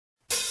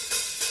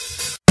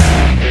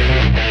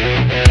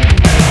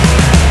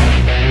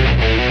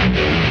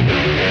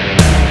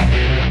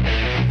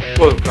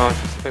What up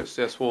guys, it's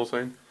XDS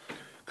Warzone,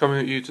 coming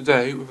at you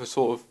today with a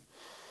sort of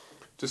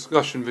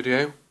discussion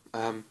video.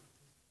 I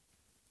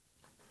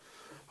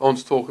want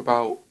to talk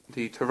about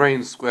the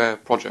Terrain Square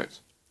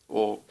project,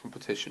 or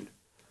competition.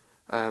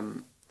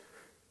 For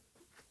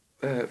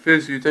those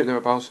of you who don't know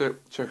about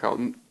it, check out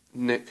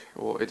Nick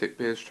or Idic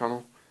Beer's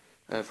channel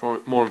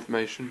for more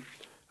information.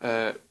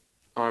 I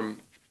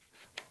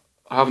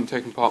haven't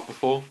taken part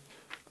before,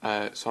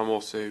 so I'm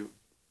also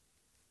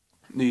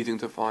needing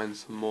to find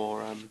some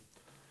more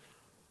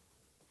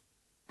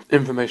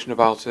information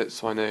about it,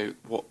 so I know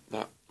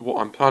what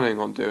I'm planning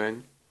on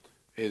doing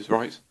is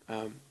right.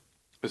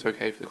 It's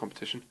okay for the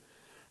competition.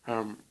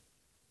 The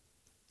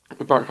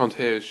background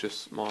here is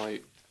just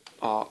my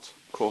art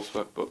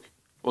coursework book.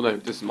 Well, no,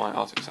 this is my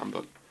art exam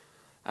book.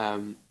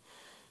 And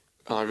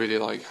I really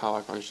like how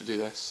I managed to do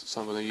this, so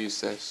I'm going to use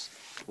this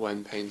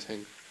when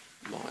painting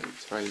my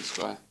terrain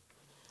square.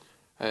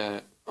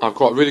 I've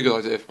got a really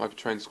good idea for my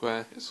terrain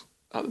square.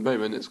 At the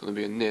moment, it's going to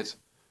be a NID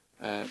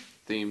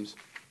themed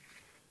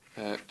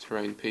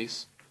terrain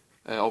piece.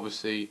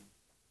 Obviously,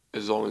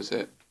 as long as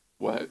it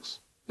works,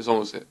 as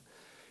long as it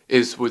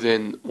is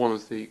within one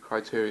of the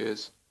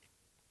criterias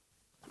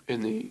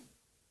in the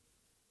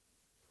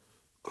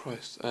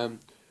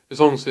as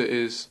long as it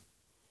is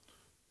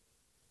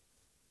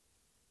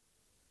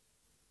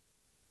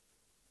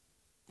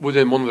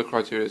within one of the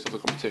criterias of the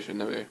competition.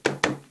 There we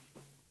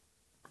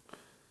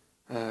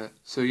go.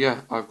 So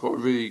yeah, I've got a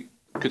really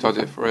good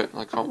idea for it, and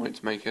I can't wait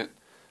to make it.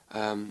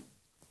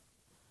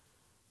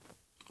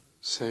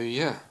 So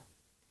yeah.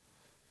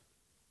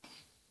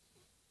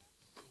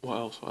 What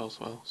else?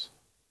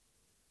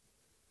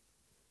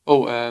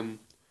 Oh,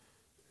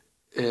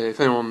 if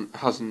anyone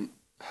hasn't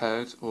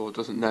heard or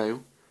doesn't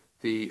know,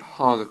 the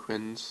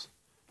Harlequins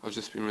have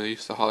just been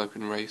released, the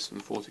Harlequin race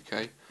and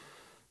 40k.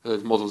 The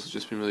models have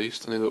just been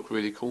released and they look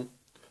really cool.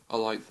 I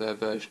like their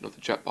version of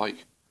the jet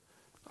bike.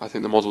 I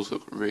think the models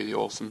look really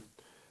awesome.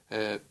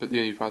 But the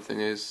only bad thing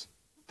is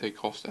they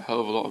cost a hell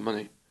of a lot of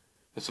money.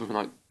 There's something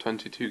like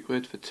 22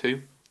 quid for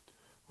two,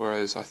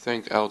 whereas I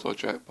think Eldor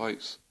jet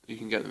bikes, you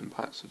can get them in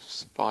packs of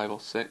 5 or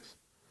 6.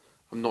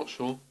 I'm not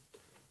sure,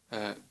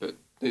 but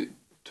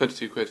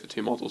 22 quid for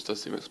two models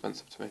does seem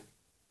expensive to me.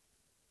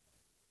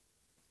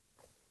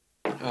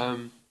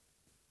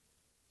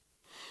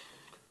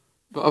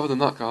 But other than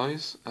that,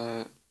 guys,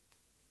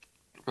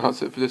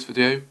 that's it for this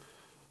video.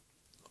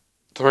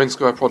 Terrain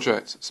Square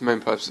project, it's the main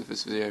purpose of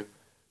this video.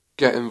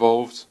 Get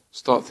involved,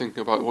 start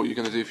thinking about what you're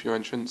going to do for your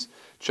entrance.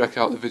 Check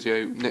out the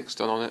video Nick's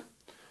done on it.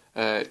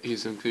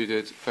 He's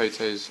included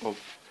photos of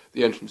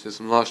the entrances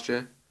from last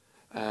year.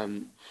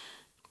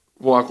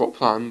 What I've got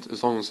planned,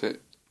 as long as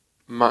it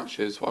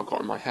matches what I've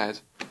got in my head,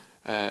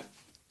 I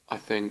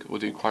think we'll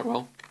do quite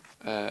well.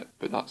 But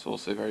that's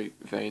also very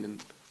vain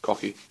and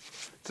cocky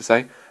to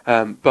say.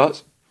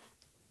 But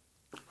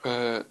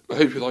I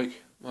hope you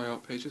like my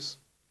art pages.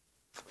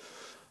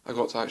 I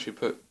got to actually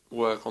put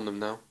work on them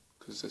now,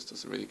 because this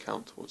doesn't really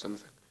count towards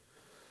anything.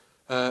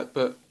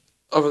 But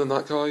other than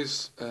that,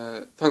 guys,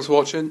 thanks for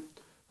watching.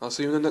 I'll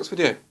see you in the next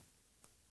video.